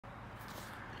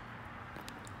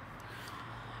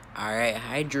Alright,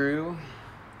 hi Drew.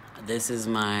 This is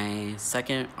my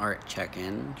second art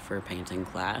check-in for painting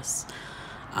class.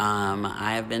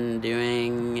 I have been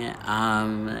doing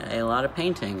a lot of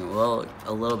painting. Well,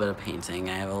 a little bit of painting.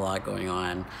 I have a lot going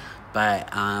on.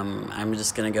 But I'm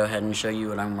just going to go ahead and show you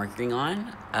what I'm working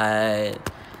on.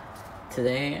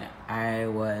 Today I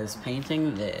was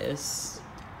painting this.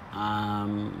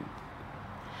 And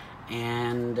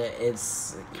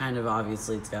it's kind of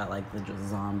obviously it's got like the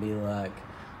zombie look.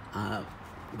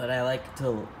 But I like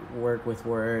to work with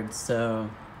words, so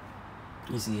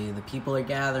you see the people are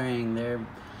gathering, there are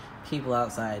people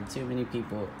outside, too many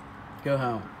people, go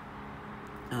home,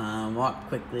 walk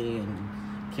quickly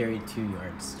and carry 2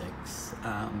 yardsticks.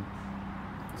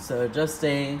 So just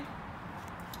a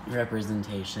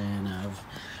representation of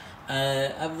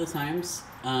the times.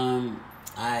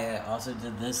 I also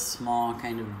did this small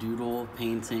kind of doodle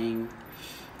painting.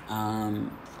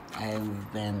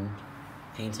 I've been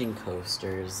painting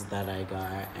coasters that I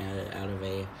got out of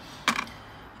a,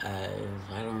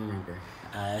 I don't remember.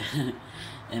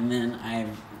 And then I,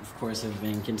 of course, have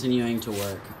been continuing to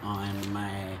work on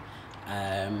my,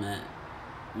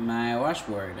 my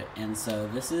washboard. And so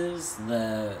this is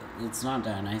it's not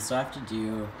done. I still have to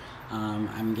do,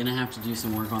 I'm gonna have to do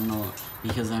some work on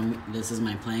because this is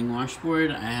my playing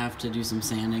washboard. I have to do some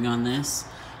sanding on this,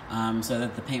 so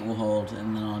that the paint will hold,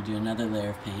 and then I'll do another layer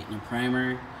of paint and a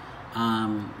primer.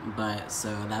 But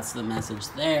so that's the message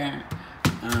there.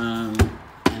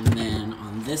 And then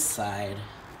on this side,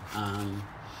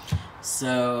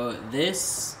 so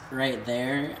this right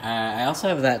there, I also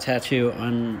have that tattoo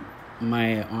on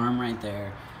my arm right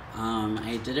there.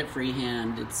 I did it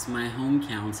freehand. It's my home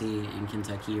county in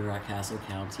Kentucky, Rockcastle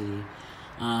County.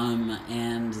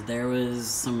 And there was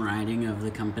some writing of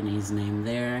the company's name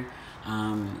there.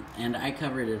 And I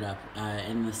covered it up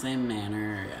in the same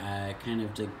manner, kind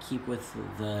of to keep with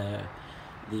the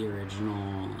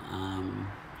original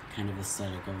kind of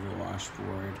aesthetic of the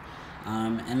washboard.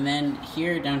 And then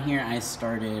down here, I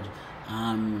started,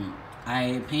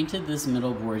 I painted this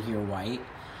middle board here white,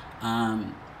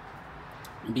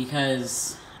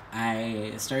 because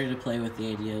I started to play with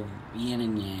the idea of yin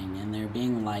and yang, and there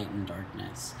being light and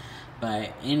darkness.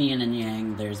 But in yin and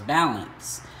yang, there's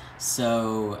balance.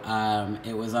 So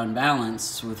it was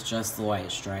unbalanced with just the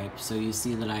white stripe. So you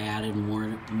see that I added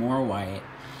more white,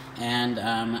 and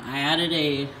I added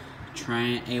a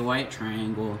white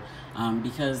triangle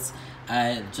because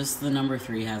just the number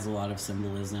 3 has a lot of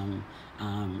symbolism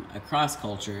across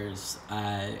cultures,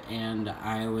 and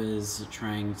I was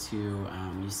trying to.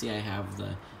 You see, I have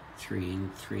the 3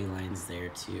 lines there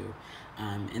too.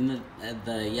 And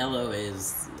the yellow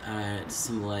is to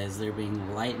symbolize there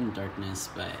being light and darkness,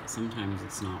 but sometimes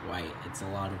it's not white. It's a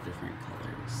lot of different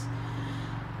colors.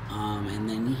 And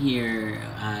then here,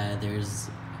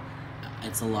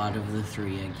 it's a lot of the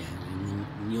 3 again. And then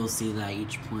you'll see that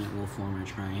each point will form a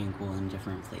triangle in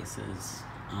different places.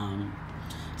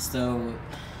 So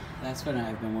that's what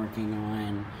I've been working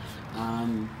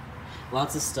on.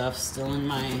 Lots of stuff still in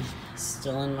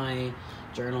my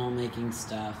journal, making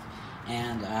stuff.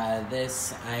 And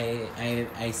this,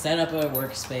 I set up a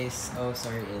workspace. Oh,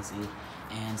 sorry, Izzy.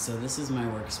 And so this is my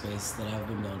workspace that I've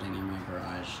been building in my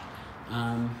garage.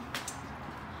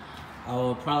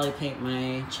 I'll probably paint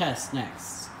my chest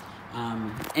next.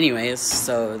 Anyways,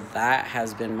 so that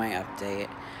has been my update.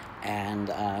 And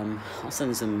I'll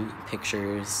send some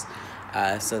pictures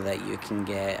so that you can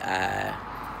get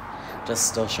just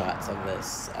still shots of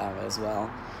this as well.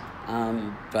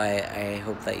 But I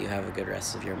hope that you have a good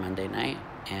rest of your Monday night,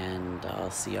 and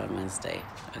I'll see you on Wednesday.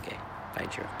 Okay, bye,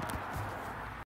 Drew.